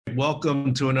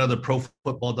Welcome to another Pro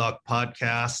Football Doc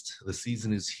podcast. The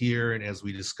season is here, and as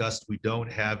we discussed, we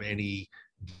don't have any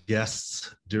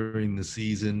guests during the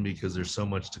season because there's so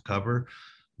much to cover.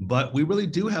 But we really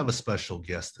do have a special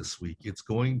guest this week. It's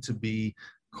going to be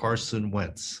Carson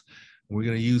Wentz. We're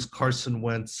going to use Carson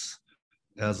Wentz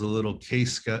as a little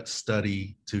case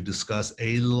study to discuss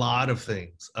a lot of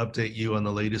things, update you on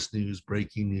the latest news,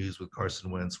 breaking news with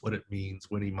Carson Wentz, what it means,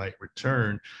 when he might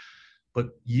return,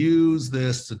 but use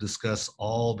this to discuss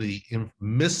all the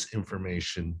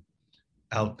misinformation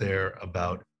out there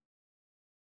about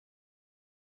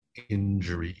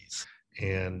injuries.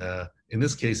 And in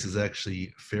this case is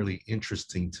actually fairly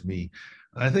interesting to me.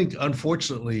 I think,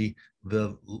 unfortunately,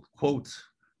 the quote,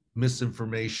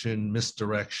 misinformation,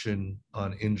 misdirection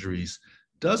on injuries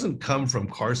doesn't come from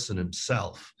Carson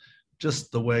himself, just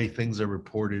the way things are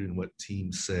reported and what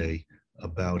teams say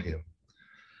about him.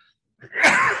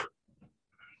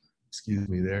 Excuse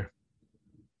me there.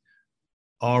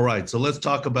 All right, so let's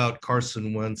talk about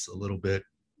Carson Wentz a little bit.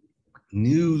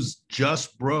 News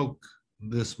just broke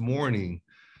this morning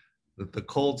that the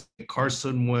Colts get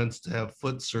Carson Wentz to have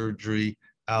foot surgery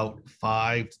out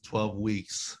 5 to 12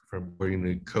 weeks from according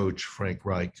to coach Frank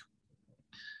Reich.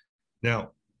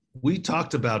 Now, we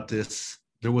talked about this.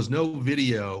 There was no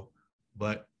video,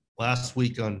 but last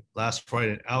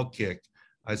Friday at Outkick,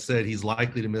 I said he's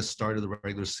likely to miss start of the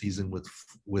regular season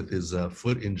with his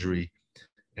foot injury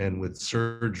and with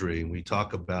surgery. And we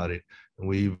talk about it, and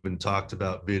we even talked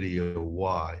about video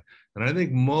why. And I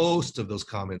think most of those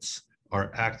comments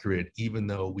are accurate, even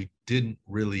though we didn't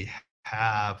really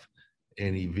have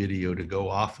any video to go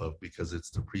off of because it's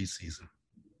the preseason.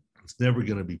 It's never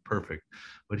going to be perfect.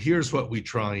 But here's what we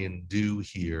try and do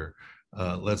here.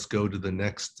 Let's go to the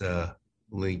next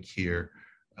link here.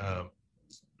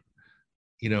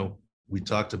 We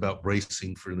talked about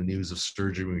bracing for the news of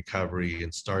surgery and recovery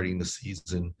and starting the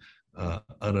season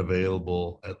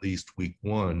unavailable at least week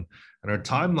 1. And our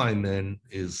timeline then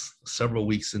is several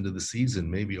weeks into the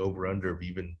season, maybe over under of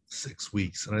even 6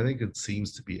 weeks. And I think it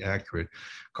seems to be accurate.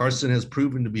 Carson has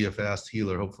proven to be a fast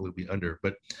healer, hopefully be under.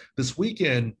 But this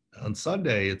weekend on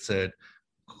Sunday, it said,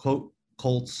 quote,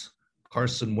 Colts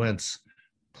Carson Wentz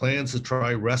plans to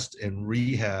try rest and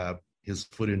rehab his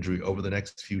foot injury over the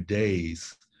next few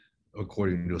days,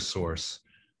 according to a source,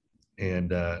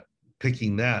 and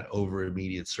picking that over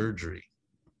immediate surgery.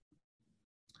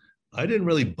 I didn't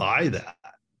really buy that.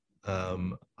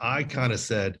 I kind of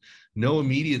said no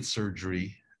immediate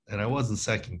surgery, and I wasn't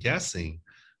second guessing,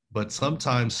 but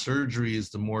sometimes surgery is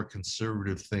the more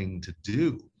conservative thing to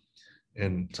do,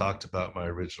 and talked about my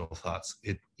original thoughts.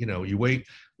 You wait,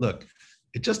 look,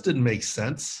 it just didn't make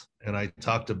sense. And I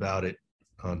talked about it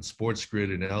on Sports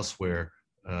Grid and elsewhere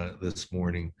this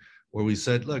morning, where we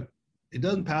said, look, it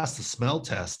doesn't pass the smell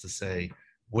test to say,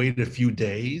 wait a few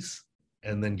days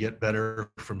and then get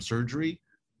better from surgery,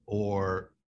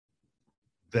 or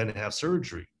then have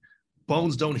surgery.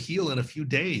 Bones don't heal in a few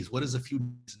days. What is a few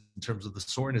days in terms of the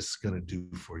soreness going to do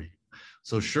for you?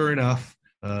 So sure enough,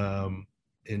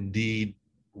 indeed,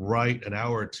 right an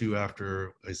hour or two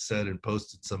after I said and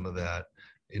posted some of that,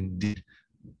 indeed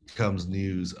comes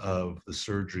news of the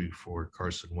surgery for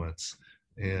Carson Wentz.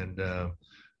 And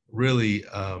really,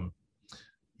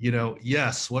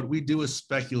 yes, what we do is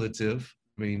speculative.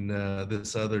 I mean,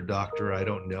 this other doctor, I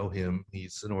don't know him.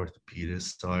 He's an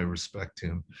orthopedist, so I respect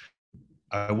him.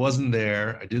 I wasn't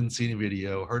there. I didn't see any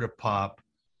video, heard a pop,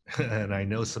 and I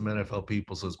know some NFL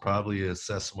people, so it's probably a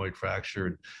sesamoid fracture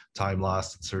and time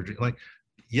lost in surgery. Like,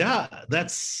 yeah,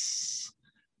 that's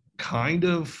kind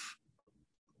of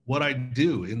what I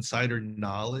do. Insider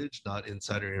knowledge, not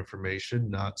insider information,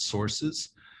 not sources.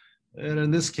 And in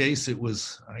this case, it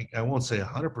was, I won't say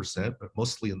 100%, but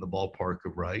mostly in the ballpark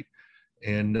of right.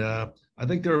 And I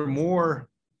think there are more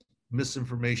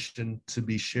misinformation to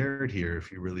be shared here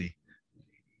if you really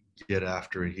get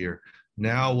after it here.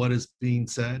 Now, what is being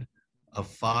said? A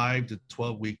 5 to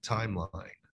 12 week timeline.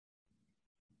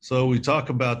 So we talk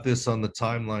about this on the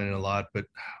timeline a lot, but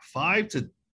 5 to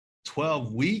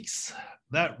 12 weeks,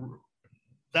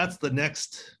 that's the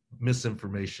next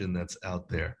misinformation that's out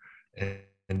there.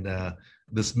 And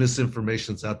this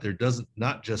misinformation that's out there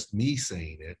not just me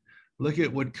saying it. Look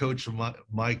at what Coach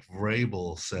Mike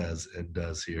Vrabel says and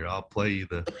does here. I'll play you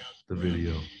the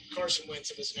video. Carson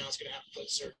Wentz was announced going to have foot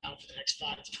surgery out for the next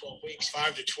 5 to 12 weeks.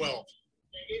 5 to 12.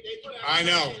 I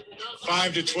know.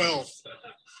 5 to 12.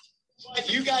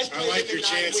 You guys play I like them your in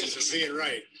 9 chances weeks. of seeing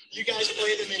right. You guys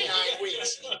play them in 9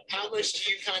 weeks. How much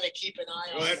do you kind of keep an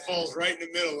eye on? Well, that falls right in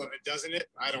the middle of it, doesn't it?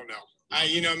 I don't know.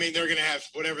 They're going to have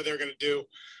whatever they're going to do.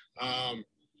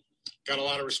 Got a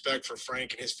lot of respect for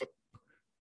Frank and his foot.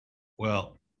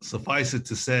 Well, suffice it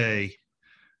to say,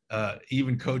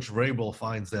 even Coach Vrabel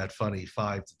finds that funny,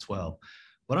 5-12.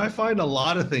 But I find a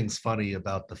lot of things funny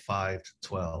about the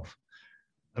 5-12.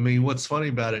 I mean, what's funny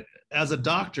about it, as a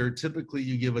doctor, typically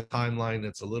you give a timeline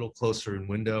that's a little closer in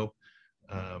window.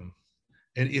 And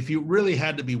if you really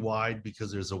had to be wide,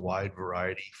 because there's a wide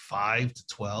variety,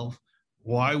 5-12,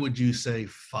 why would you say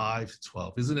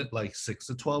 5-12? Isn't it like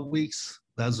 6-12 weeks?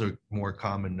 Those are more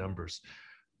common numbers.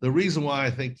 The reason why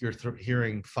I think you're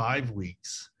hearing 5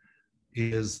 weeks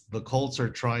is the Colts are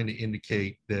trying to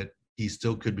indicate that he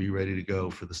still could be ready to go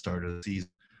for the start of the season.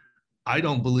 I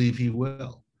don't believe he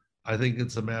will. I think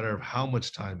it's a matter of how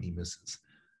much time he misses,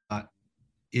 not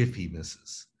if he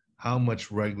misses, how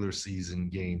much regular season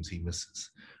games he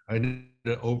misses. I did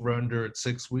an over-under at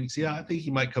 6 weeks. Yeah, I think he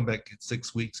might come back at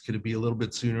 6 weeks. Could it be a little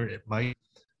bit sooner? It might.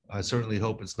 I certainly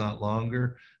hope it's not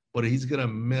longer, but he's going to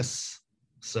miss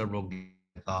several games,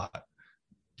 I thought,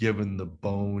 given the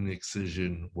bone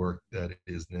excision work that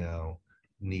is now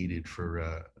needed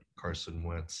for Carson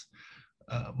Wentz.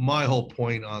 My whole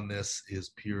point on this is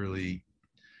purely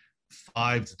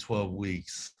 5-12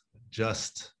 weeks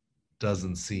just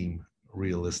doesn't seem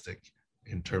realistic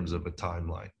in terms of a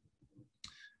timeline.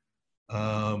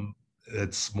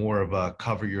 It's more of a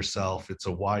cover yourself. It's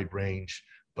a wide range,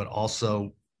 but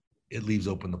also it leaves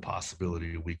open the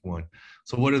possibility of week 1.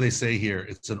 So what do they say here?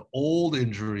 It's an old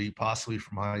injury, possibly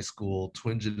from high school,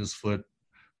 twinge in his foot,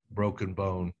 broken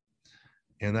bone.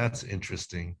 And that's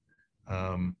interesting.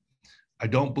 I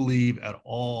don't believe at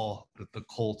all that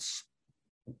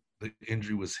the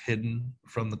injury was hidden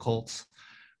from the Colts.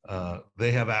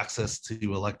 They have access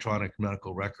to electronic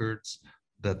medical records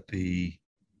that the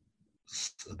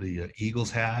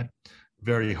Eagles had.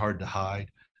 Very hard to hide.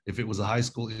 If it was a high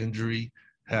school injury,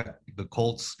 heck, the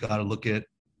Colts got to look at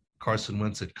Carson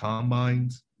Wentz at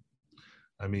combines.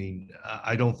 I mean,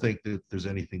 I don't think that there's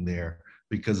anything there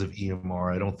because of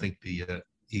EMR. I don't think the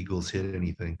Eagles hid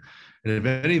anything. And if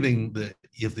anything,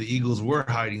 if the Eagles were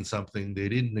hiding something, they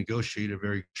didn't negotiate a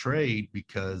very trade,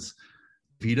 because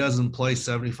if he doesn't play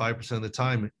 75% of the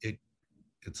time,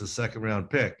 it's a second round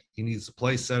pick. He needs to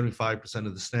play 75%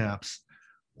 of the snaps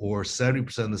or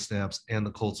 70% of the snaps, and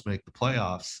the Colts make the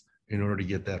playoffs in order to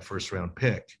get that first round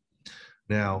pick.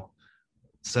 Now,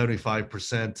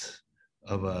 75%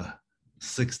 of a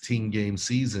 16-game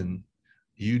season,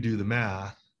 you do the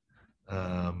math,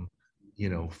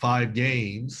 5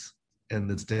 games, and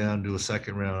it's down to a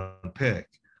second round pick.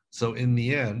 So in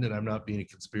the end, and I'm not being a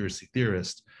conspiracy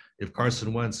theorist, if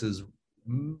Carson Wentz is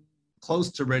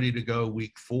close to ready to go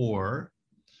week 4,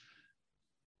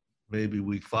 maybe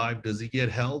week 5, does he get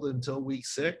held until week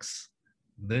 6?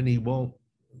 Then he won't.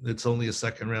 It's only a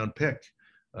second round pick,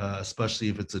 especially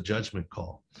if it's a judgment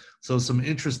call. So some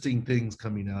interesting things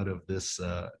coming out of this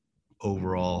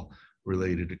overall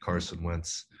related to Carson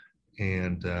Wentz.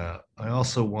 And I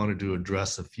also wanted to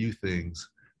address a few things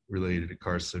related to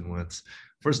Carson Wentz.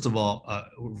 First of all,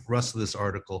 rest of this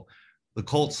article, the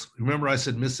Colts, remember I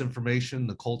said misinformation?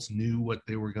 The Colts knew what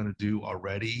they were going to do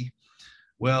already.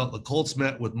 Well, the Colts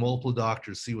met with multiple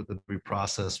doctors to see what the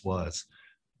process was.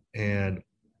 And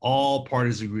all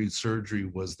parties agreed surgery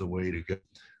was the way to go.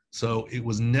 So it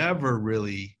was never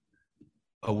really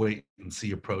a wait and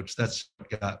see approach. That's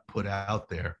what got put out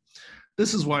there.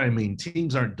 This is why, I mean,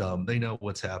 teams aren't dumb. They know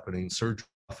what's happening. Surgery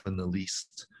is often the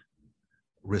least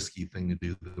risky thing to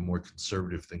do, the more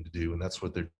conservative thing to do. And that's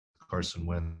what they're Carson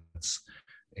Wentz.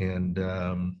 And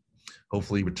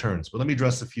hopefully returns. But let me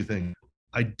address a few things.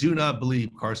 I do not believe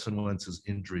Carson Wentz is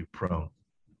injury prone.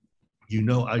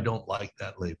 I don't like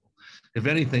that label. If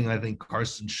anything, I think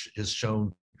Carson has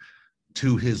shown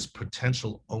to his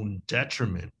potential own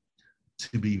detriment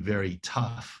to be very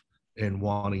tough and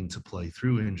wanting to play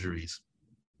through injuries,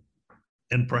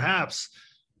 and perhaps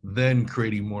then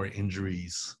creating more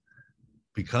injuries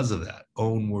because of that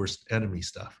own worst enemy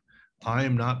stuff. I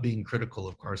am not being critical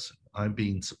of Carson. I'm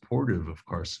being supportive of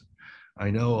Carson. I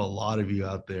know a lot of you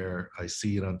out there, I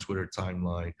see it on Twitter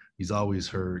timeline. He's always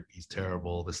hurt. He's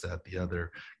terrible, this, that, the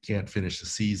other, can't finish the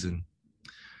season.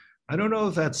 I don't know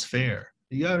if that's fair.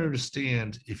 You got to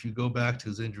understand, if you go back to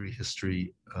his injury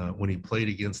history, when he played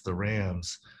against the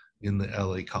Rams in the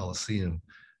LA Coliseum,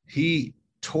 he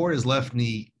tore his left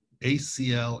knee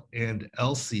ACL and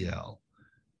LCL,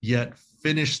 yet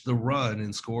finished the run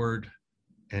and scored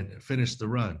and finished the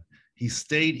run. He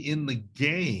stayed in the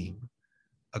game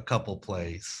a couple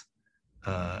plays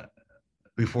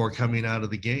before coming out of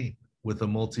the game with a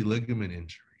multi-ligament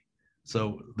injury.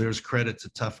 So there's credit to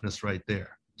toughness right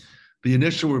there. The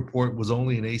initial report was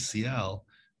only an ACL,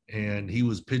 and he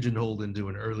was pigeonholed into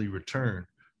an early return.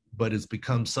 but it's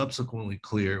become subsequently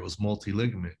clear it was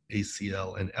multi-ligament,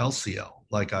 ACL and LCL,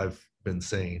 like I've been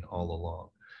saying all along.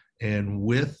 And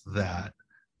with that,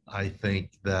 I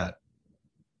think that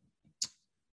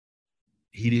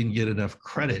he didn't get enough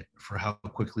credit for how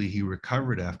quickly he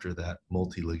recovered after that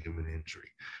multi-ligament injury.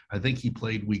 I think he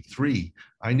played week 3.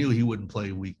 I knew he wouldn't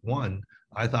play week 1.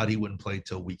 I thought he wouldn't play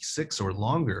till week 6 or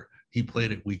longer. He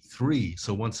played at week 3.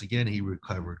 So once again, he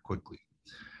recovered quickly.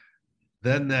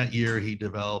 Then that year, he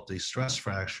developed a stress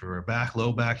fracture, a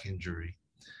low back injury.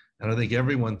 And I think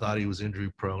everyone thought he was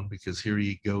injury prone because here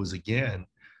he goes again.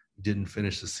 He didn't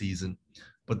finish the season.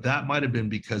 But that might have been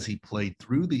because he played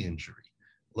through the injury.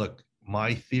 Look,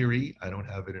 my theory, I don't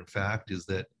have it in fact, is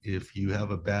that if you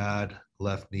have a bad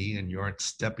left knee and you aren't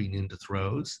stepping into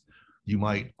throws, you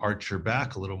might arch your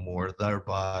back a little more,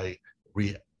 thereby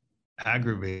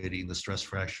aggravating the stress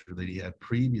fracture that he had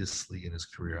previously in his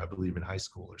career, I believe in high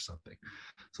school or something.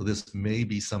 So this may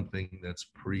be something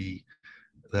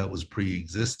that was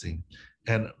pre-existing.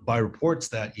 And by reports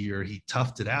that year, he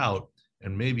toughed it out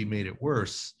and maybe made it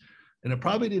worse. And it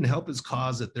probably didn't help his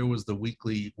cause that there was the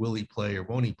weekly, will he play or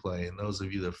won't he play? And those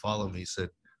of you that follow me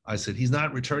I said, he's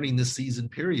not returning this season,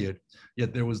 period.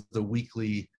 Yet there was the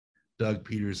weekly Doug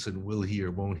Peterson, will he or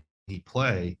won't he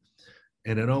play?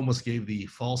 And it almost gave the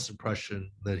false impression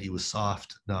that he was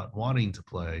soft, not wanting to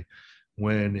play,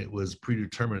 when it was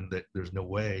predetermined that there's no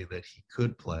way that he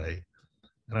could play.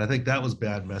 And I think that was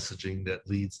bad messaging that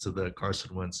leads to the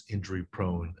Carson Wentz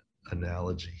injury-prone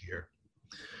analogy here.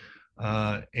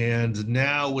 And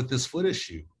now with this foot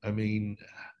issue, I mean,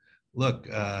 look,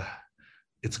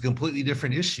 it's a completely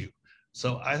different issue.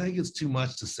 So I think it's too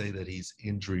much to say that he's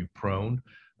injury-prone.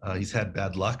 He's had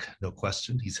bad luck, no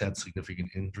question. He's had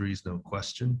significant injuries, no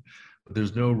question. But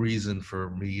there's no reason for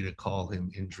me to call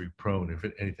him injury-prone. If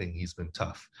anything, he's been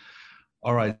tough.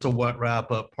 All right, so what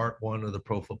wrap up part 1 of the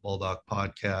Pro Football Doc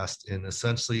podcast. And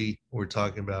essentially what we're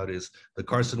talking about is the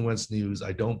Carson Wentz news.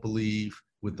 I don't believe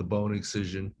with the bone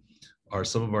excision,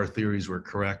 some of our theories were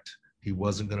correct. He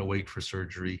wasn't going to wait for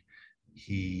surgery.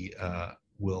 He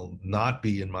will not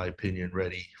be, in my opinion,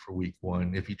 ready for week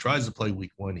 1. If he tries to play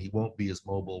week 1, he won't be as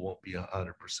mobile, won't be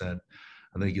 100%.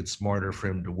 I think it's smarter for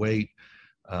him to wait.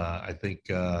 I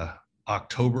think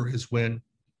October is when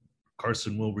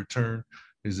Carson will return.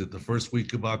 Is it the first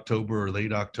week of October or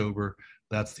late October?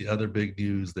 That's the other big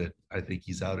news, that I think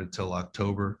he's out until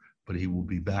October, but he will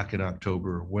be back in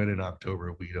October. When in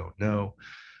October, we don't know.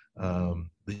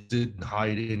 They didn't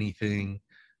hide anything.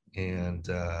 And,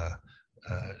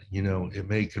 it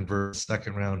may convert a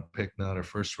second-round pick, not a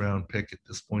first-round pick at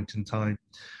this point in time.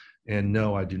 And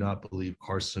no, I do not believe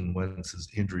Carson Wentz is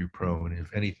injury-prone.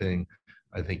 If anything,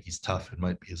 I think he's tough and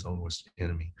might be his own worst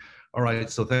enemy. All right,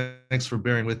 so thanks for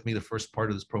bearing with me the first part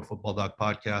of this Pro Football Doc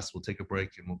podcast. We'll take a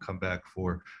break and we'll come back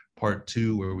for part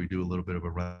 2, where we do a little bit of a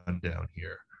rundown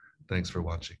here. Thanks for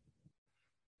watching.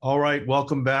 All right,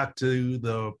 welcome back to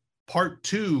the part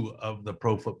 2 of the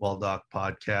Pro Football Doc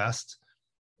podcast.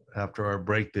 After our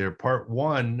break there, part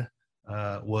 1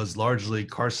 was largely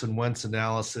Carson Wentz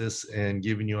analysis and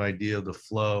giving you an idea of the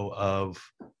flow of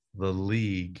the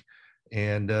league.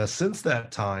 And since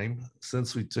that time,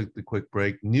 since we took the quick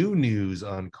break, new news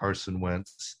on Carson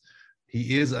Wentz.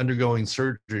 He is undergoing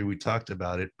surgery. We talked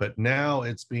about it, but now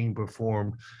it's being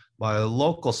performed by a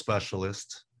local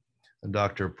specialist,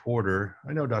 Dr. Porter.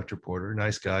 I know Dr. Porter,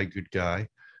 nice guy, good guy.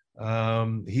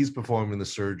 He's performing the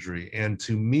surgery. And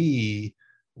to me,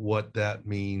 what that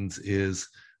means is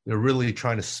they're really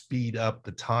trying to speed up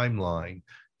the timeline,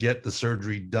 get the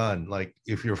surgery done. Like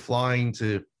if you're flying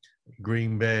to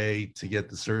Green Bay to get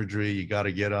the surgery, you got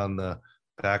to get on the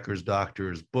Packers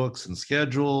doctor's books and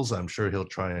schedules. I'm sure he'll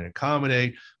try and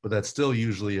accommodate, but that's still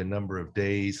usually a number of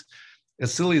days.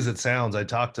 As silly as it sounds, I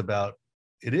talked about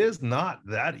it is not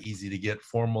that easy to get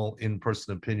formal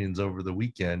in-person opinions over the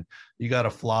weekend. You got to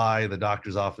fly. The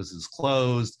doctor's office is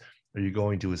closed. Are you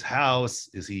going to his house?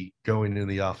 Is he going in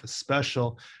the office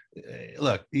special?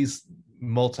 Look, these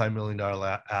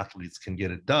multi-million-dollar athletes can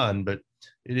get it done, but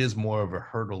it is more of a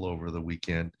hurdle over the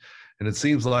weekend. And it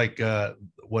seems like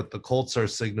what the Colts are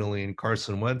signaling,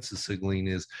 Carson Wentz is signaling,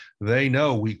 is they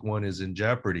know week 1 is in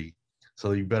jeopardy.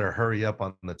 So you better hurry up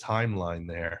on the timeline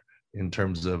there in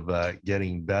terms of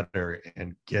getting better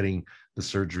and getting the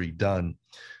surgery done.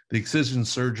 The excision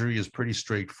surgery is pretty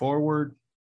straightforward.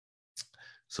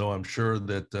 So I'm sure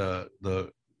that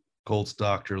the Colts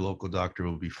doctor, local doctor,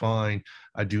 will be fine.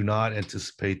 I do not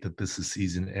anticipate that this is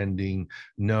season ending.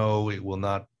 No, it will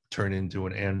not turn into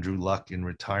an Andrew Luck in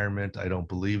retirement. I don't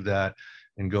believe that.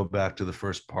 And go back to the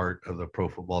first part of the Pro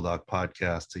Football Doc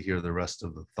podcast to hear the rest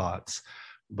of the thoughts.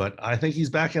 but I think he's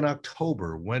back in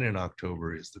October. When in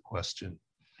October is the question.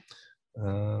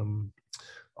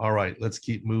 All right, let's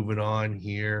keep moving on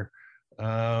here.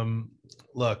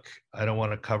 Look, I don't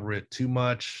want to cover it too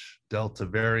much. Delta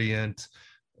variant,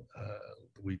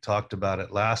 we talked about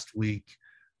it last week,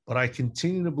 but I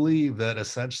continue to believe that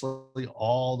essentially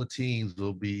all the teams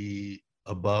will be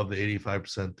above the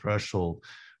 85% threshold.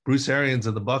 Bruce Arians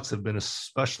and the Bucs have been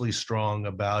especially strong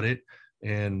about it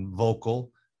and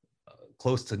vocal.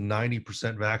 Close to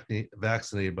 90%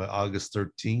 vaccinated by August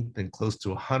 13th and close to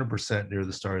 100% near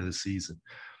the start of the season.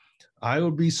 I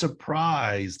would be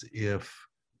surprised if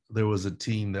there was a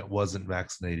team that wasn't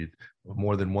vaccinated,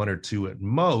 more than one or two at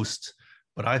most,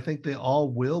 but I think they all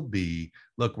will be.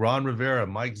 Look, Ron Rivera,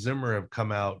 Mike Zimmer have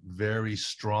come out very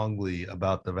strongly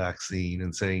about the vaccine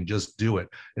and saying, just do it.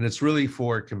 And it's really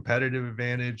for competitive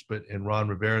advantage, but in Ron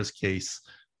Rivera's case,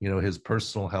 his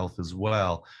personal health as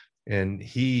well. And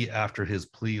he, after his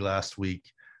plea last week,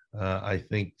 I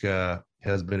think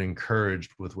has been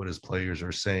encouraged with what his players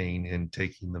are saying in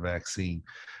taking the vaccine.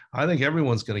 I think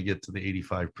everyone's going to get to the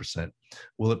 85%.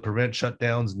 Will it prevent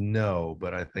shutdowns? No,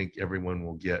 but I think everyone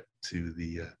will get to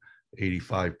the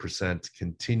 85%.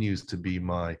 Continues to be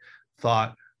my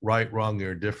thought. Right, wrong,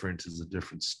 or different is a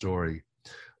different story.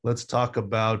 Let's talk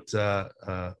about,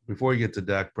 before we get to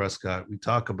Dak Prescott, we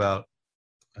talk about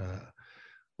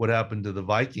what happened to the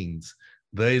Vikings.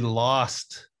 They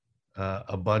lost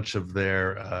a bunch of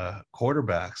their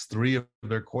quarterbacks, three of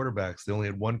their quarterbacks. They only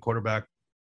had one quarterback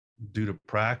due to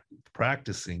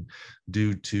practicing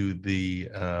due to the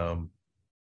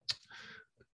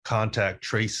contact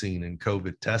tracing and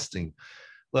COVID testing.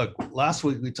 Look, last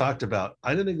week we talked about,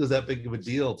 I didn't think it was that big of a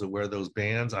deal to wear those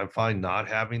bands. I'm fine not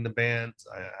having the bands.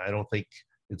 I don't think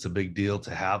it's a big deal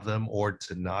to have them or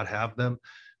to not have them.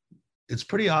 It's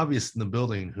pretty obvious in the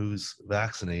building who's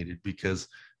vaccinated, because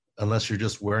unless you're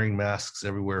just wearing masks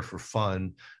everywhere for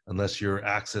fun, unless your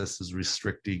access is you're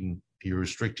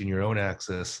restricting your own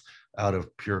access out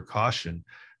of pure caution.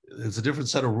 It's a different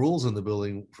set of rules in the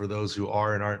building for those who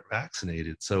are and aren't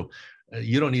vaccinated. So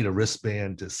you don't need a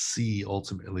wristband to see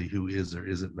ultimately who is or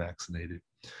isn't vaccinated.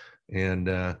 And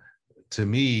to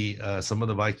me, some of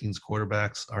the Vikings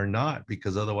quarterbacks are not,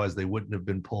 because otherwise they wouldn't have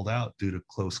been pulled out due to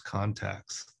close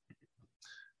contacts.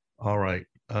 All right,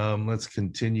 let's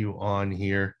continue on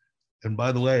here. And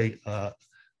by the way,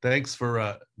 thanks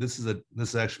for, this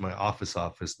is actually my office,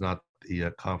 not the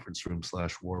conference room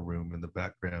 / war room in the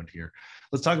background here.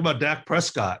 Let's talk about Dak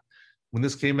Prescott. When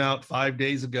this came out 5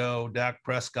 days ago, Dak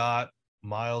Prescott,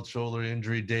 mild shoulder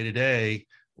injury day-to-day,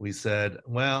 we said,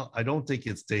 well, I don't think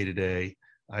it's day-to-day.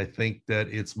 I think that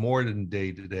it's more than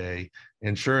day-to-day.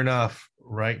 And sure enough,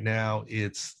 right now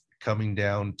it's coming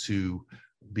down to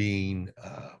being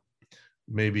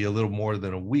maybe a little more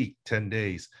than a week, 10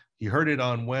 days. He heard it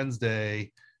on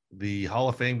Wednesday. The Hall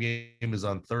of Fame game is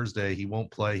on Thursday. He won't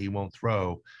play. He won't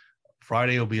throw.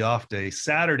 Friday will be off day.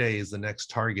 Saturday is the next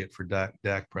target for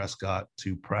Dak Prescott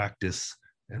to practice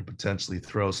and potentially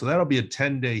throw. So that'll be a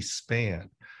 10-day span.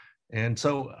 And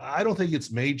so I don't think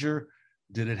it's major.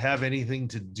 Did it have anything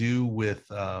to do with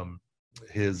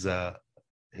his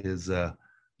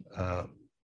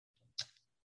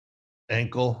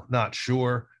ankle? Not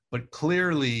sure. But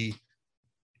clearly,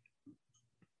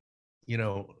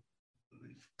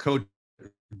 Coach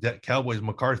Cowboys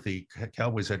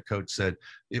head coach, said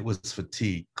it was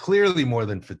fatigue. Clearly more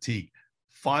than fatigue.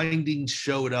 Findings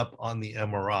showed up on the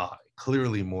MRI.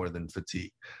 Clearly more than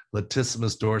fatigue.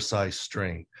 Latissimus dorsi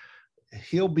strain.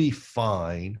 He'll be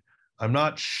fine. I'm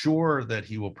not sure that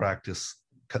he will practice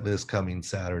this coming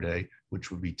Saturday,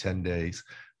 which would be 10 days.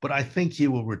 But I think he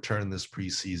will return this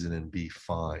preseason and be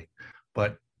fine.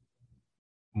 But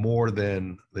more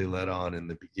than they let on in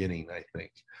the beginning, I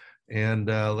think. And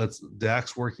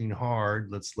Dak's working hard.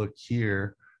 Let's look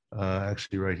here,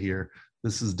 actually right here.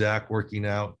 This is Dak working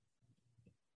out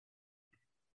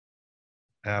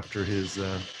after his,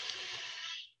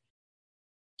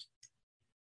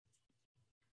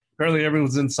 apparently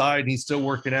everyone's inside and he's still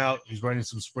working out. He's running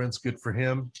some sprints, good for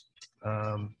him.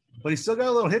 But he's still got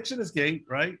a little hitch in his gait,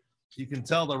 right? You can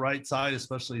tell the right side,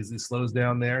 especially as he slows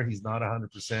down there. He's not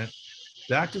 100%.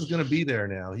 Dak is going to be there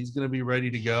now. He's going to be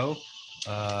ready to go.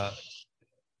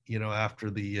 After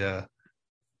the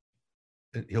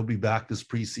he'll be back this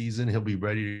preseason. He'll be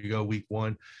ready to go week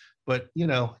 1. But, give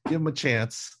him a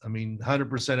chance. I mean,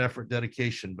 100% effort,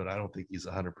 dedication, but I don't think he's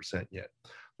 100% yet.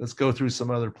 Let's go through some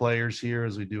other players here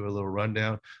as we do a little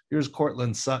rundown. Here's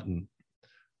Cortland Sutton.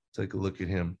 Take a look at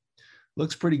him.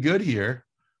 Looks pretty good here.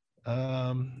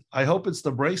 I hope it's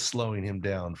the brace slowing him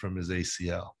down from his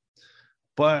ACL.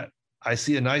 But I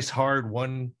see a nice hard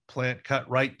one plant cut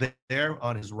right there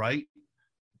on his right,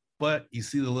 but you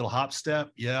see the little hop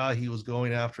step. Yeah, he was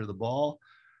going after the ball.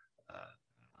 Uh,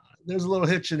 there's a little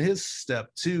hitch in his step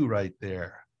too, right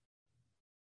there,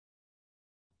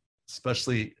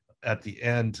 especially at the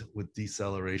end with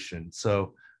deceleration.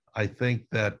 So I think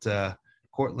that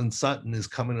Cortland Sutton is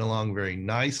coming along very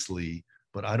nicely,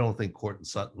 but I don't think Cortland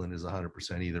Sutton is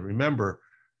 100% either. Remember,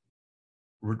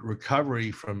 recovery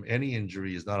from any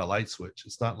injury is not a light switch.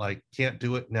 It's not like can't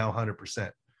do it now 100%.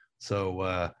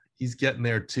 So he's getting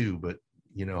there too, but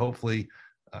hopefully,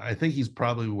 I think he's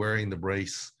probably wearing the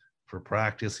brace for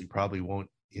practice. He probably won't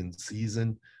in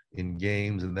season, in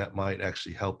games, and that might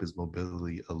actually help his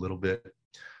mobility a little bit.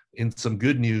 In some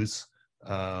good news,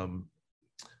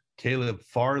 Caleb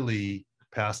Farley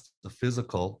passed the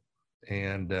physical,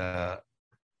 and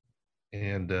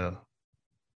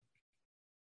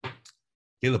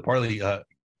Caleb Farley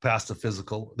passed the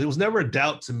physical. There was never a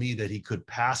doubt to me that he could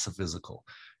pass a physical.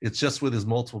 It's just with his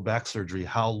multiple back surgery,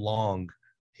 how long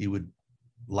he would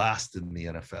last in the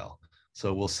NFL.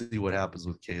 So we'll see what happens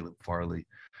with Caleb Farley.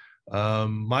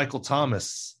 Michael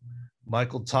Thomas,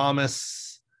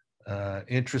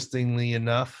 interestingly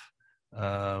enough,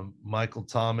 Michael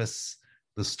Thomas,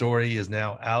 the story is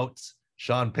now out.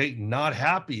 Sean Payton not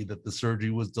happy that the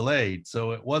surgery was delayed,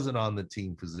 so it wasn't on the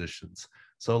team physicians.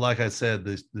 So like I said,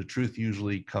 the truth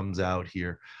usually comes out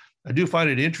here. I do find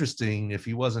it interesting, if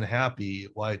he wasn't happy,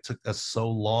 why it took us so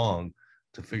long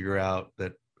to figure out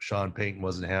that Sean Payton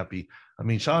wasn't happy. I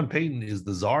mean, Sean Payton is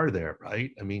the czar there,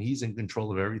 right? I mean, he's in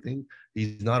control of everything.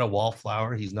 He's not a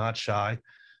wallflower. He's not shy.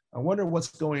 I wonder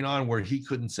what's going on where he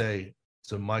couldn't say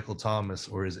to Michael Thomas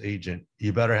or his agent,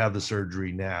 you better have the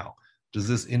surgery now. Does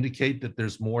this indicate that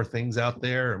there's more things out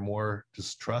there or more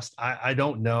distrust? I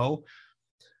don't know.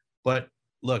 But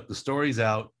look, the story's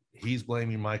out. He's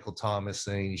blaming Michael Thomas,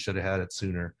 saying he should have had it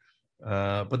sooner.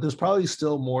 But there's probably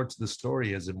still more to the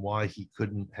story as in why he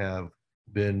couldn't have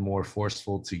been more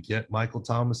forceful to get Michael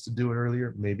Thomas to do it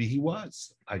earlier. Maybe he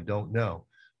was. I don't know.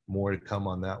 More to come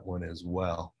on that one as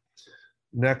well.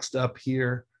 Next up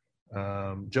here,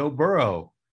 Joe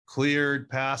Burrow cleared,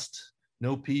 passed,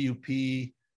 no PUP.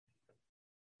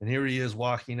 And here he is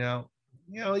walking out.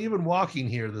 Even walking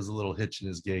here, there's a little hitch in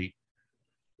his gait.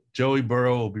 Joey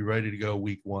Burrow will be ready to go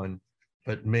week 1,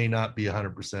 but may not be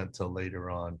 100% till later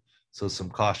on. So some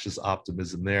cautious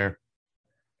optimism there.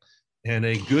 And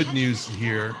a good news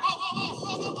here.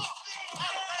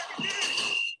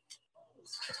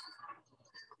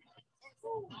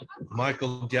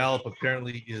 Michael Gallup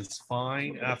apparently is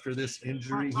fine after this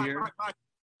injury here.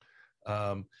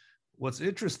 What's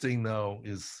interesting, though,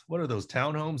 is what are those,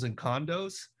 townhomes and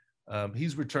condos?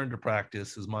 He's returned to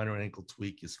practice. His minor ankle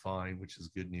tweak is fine, which is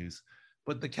good news.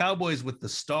 But the Cowboys with the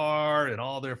star and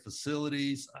all their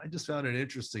facilities, I just found it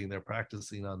interesting. They're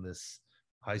practicing on this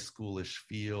high schoolish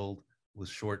field with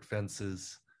short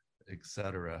fences,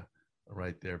 etc.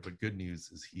 right there. But good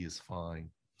news is he is fine.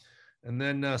 And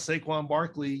then Saquon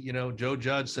Barkley, Joe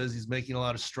Judge says he's making a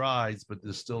lot of strides, but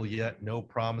there's still yet no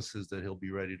promises that he'll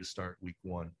be ready to start week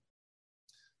 1.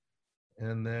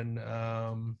 And then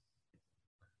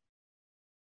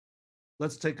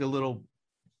let's take a little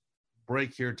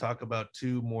break here, talk about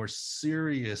 2 more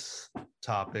serious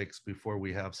topics before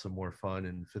we have some more fun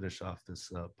and finish off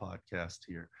this podcast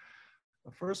here.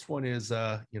 The first one is,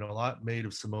 a lot made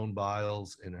of Simone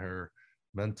Biles and her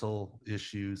mental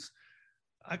issues.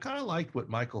 I kind of liked what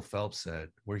Michael Phelps said.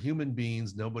 We're human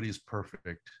beings. Nobody's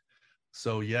perfect.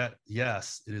 So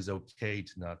yes, it is okay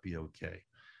to not be okay.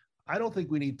 I don't think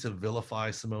we need to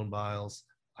vilify Simone Biles.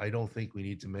 I don't think we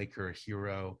need to make her a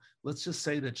hero. Let's just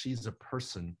say that she's a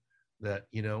person that,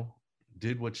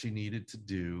 did what she needed to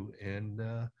do. And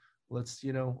I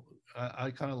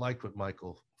kind of liked what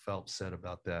Michael Phelps said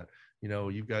about that.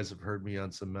 You guys have heard me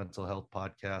on some mental health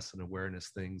podcasts and awareness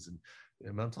things, and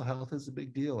mental health is a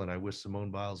big deal. And I wish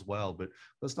Simone Biles well, but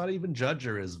let's not even judge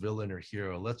her as villain or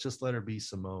hero. Let's just let her be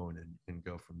Simone and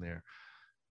go from there.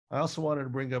 I also wanted to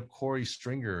bring up Corey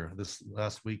Stringer. This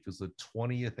last week was the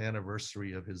 20th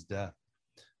anniversary of his death,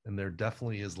 and there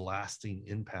definitely is lasting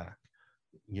impact.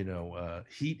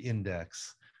 Heat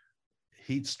index,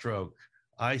 heat stroke,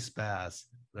 ice baths,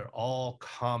 they're all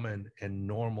common and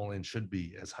normal and should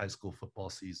be as high school football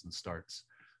season starts.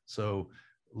 So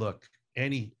look,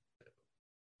 any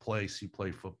place you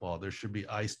play football, there should be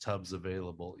ice tubs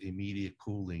available, immediate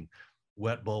cooling,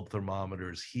 wet bulb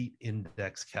thermometers, heat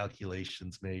index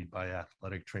calculations made by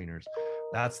athletic trainers.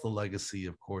 That's the legacy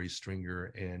of Corey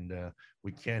Stringer. And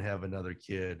we can't have another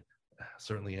kid,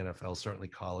 certainly NFL, certainly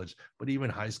college, but even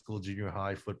high school, junior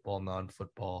high, football,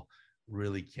 non-football.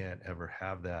 really can't ever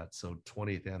have that. So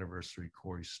 20th anniversary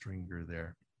Corey Stringer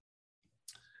there.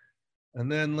 And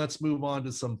then let's move on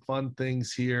to some fun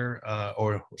things here,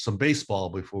 or some baseball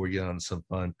before we get on to some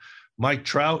fun. Mike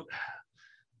Trout,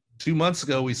 2 months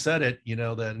ago, we said it,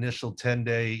 that initial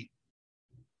 10-day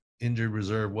injured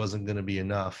reserve wasn't going to be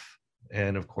enough.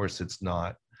 And of course, it's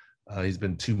not. He's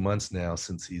been 2 months now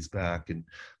since he's back. And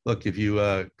look, if you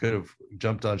could have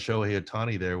jumped on Shohei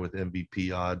Ohtani there with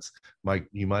MVP odds, Mike,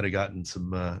 you might have gotten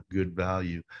some good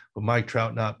value. But Mike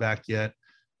Trout not back yet.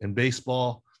 In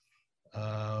baseball,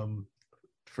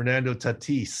 Fernando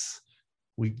Tatis,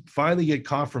 we finally get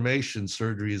confirmation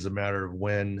surgery is a matter of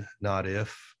when, not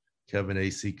if. Kevin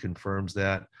Acee confirms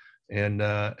that. And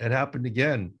it happened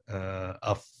again,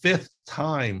 a 5th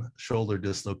time shoulder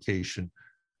dislocation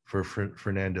for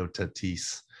Fernando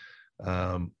Tatis,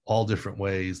 all different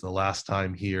ways. The last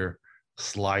time here,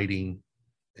 sliding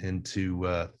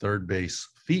into third base,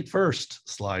 feet first,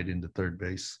 slide into third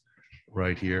base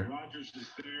right here.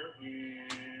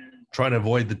 Trying to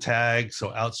avoid the tag,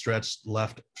 so outstretched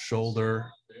left shoulder,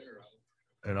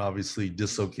 and obviously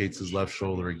dislocates his left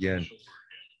shoulder again.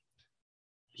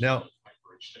 Now,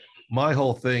 my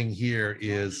whole thing here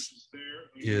is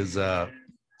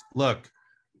look,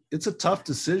 it's a tough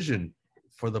decision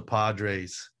for the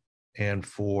Padres and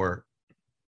for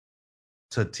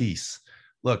Tatis.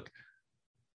 Look,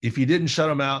 if you didn't shut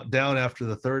him down after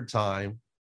the 3rd time,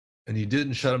 and you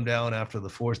didn't shut him down after the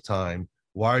 4th time,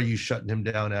 why are you shutting him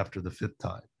down after the 5th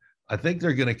time? I think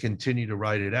they're going to continue to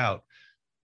ride it out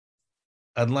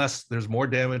unless there's more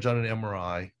damage on an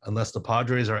MRI, unless the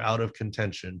Padres are out of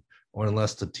contention, or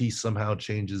unless Tatis somehow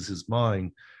changes his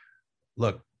mind.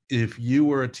 Look, if you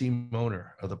were a team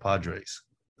owner of the Padres,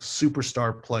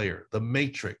 superstar player, the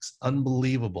Matrix,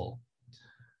 unbelievable,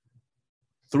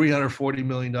 $340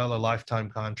 million lifetime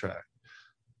contract.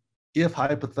 If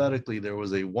hypothetically there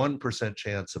was a 1%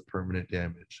 chance of permanent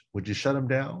damage, would you shut him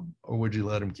down or would you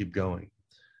let him keep going?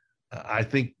 I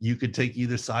think you could take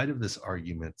either side of this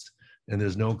argument, and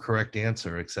there's no correct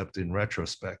answer except in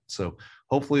retrospect. So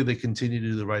hopefully they continue to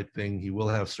do the right thing. He will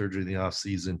have surgery in the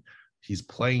offseason. He's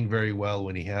playing very well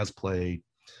when he has played,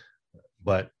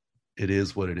 but it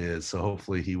is what it is. So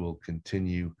hopefully he will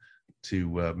continue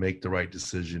to make the right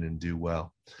decision and do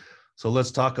well. So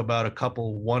let's talk about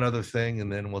one other thing,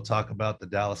 and then we'll talk about the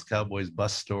Dallas Cowboys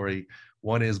bus story.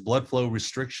 One is blood flow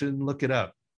restriction. Look it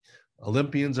up.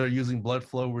 Olympians are using blood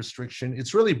flow restriction.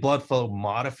 It's really blood flow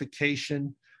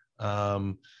modification.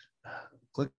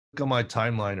 Click on my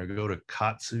timeline or go to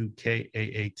KAATSU,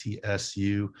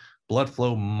 KAATSU, blood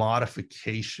flow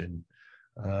modification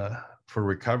for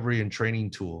recovery and training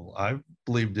tool. I've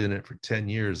believed in it for 10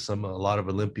 years. A lot of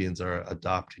Olympians are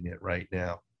adopting it right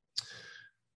now.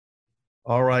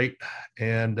 All right,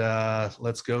 and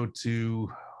let's go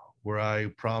to where I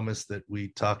promised that we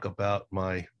talk about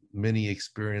my mini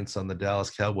experience on the Dallas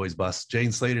Cowboys bus.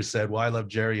 Jane Slater said, "Well, I love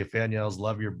Jerry. If fan yells,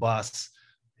 love your bus."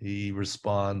 He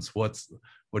responds, what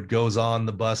goes on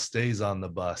the bus stays on the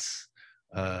bus.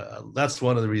 That's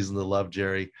one of the reasons I love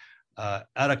Jerry. At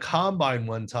a combine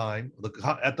one time,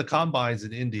 at the combines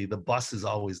in Indy, the bus is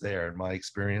always there in my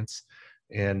experience.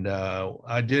 And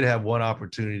I did have one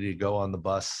opportunity to go on the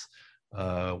bus.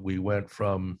 We went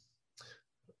from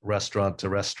restaurant to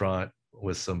restaurant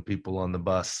with some people on the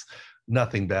bus.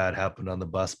 Nothing bad happened on the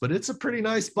bus, but it's a pretty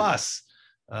nice bus.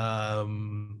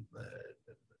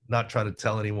 Not trying to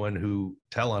tell on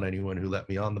anyone who let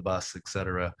me on the bus,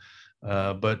 etc.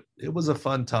 But it was a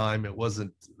fun time. There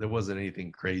wasn't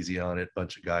anything crazy on it,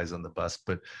 bunch of guys on the bus.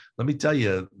 But let me tell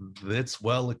you, it's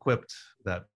well equipped,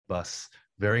 that bus.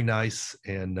 Very nice.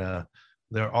 And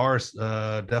there are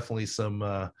definitely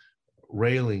some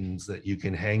railings that you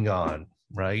can hang on,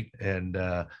 right? And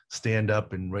stand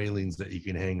up and railings that you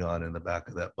can hang on in the back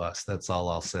of that bus. That's all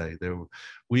I'll say.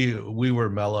 We were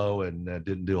mellow and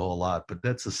didn't do a whole lot, but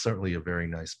that's certainly a very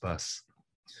nice bus.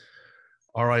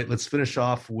 All right, let's finish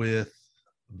off with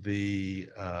the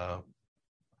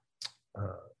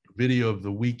video of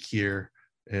the week here,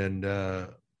 and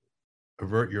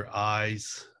avert your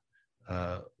eyes.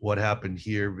 What happened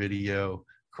here video,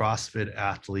 CrossFit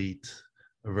athlete.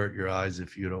 Avert your eyes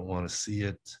if you don't want to see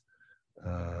it.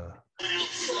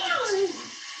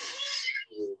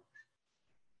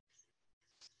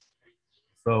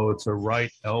 So it's a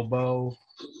right elbow.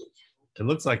 It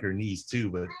looks like her knees too,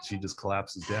 but she just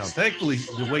collapses down. Thankfully,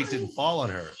 the weight didn't fall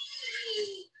on her.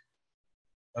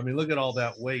 I mean, look at all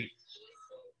that weight.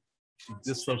 She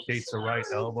dislocates her right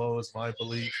elbow, is my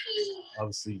belief.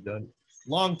 Obviously done.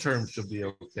 Long term she'll be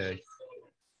okay.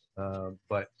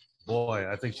 But boy,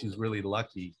 I think she's really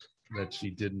lucky that she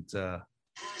didn't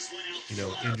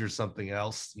injure something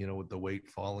else, with the weight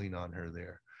falling on her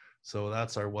there. So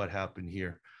that's our what happened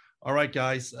here. All right,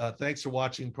 guys. Thanks for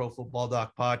watching Pro Football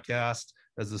Doc podcast.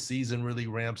 As the season really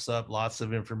ramps up, lots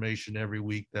of information every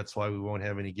week. That's why we won't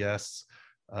have any guests.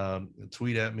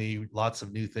 Tweet at me. Lots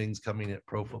of new things coming at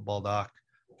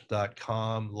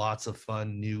profootballdoc.com. Lots of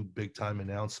fun, new big time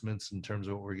announcements in terms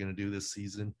of what we're going to do this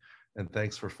season. And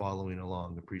thanks for following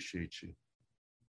along. Appreciate you.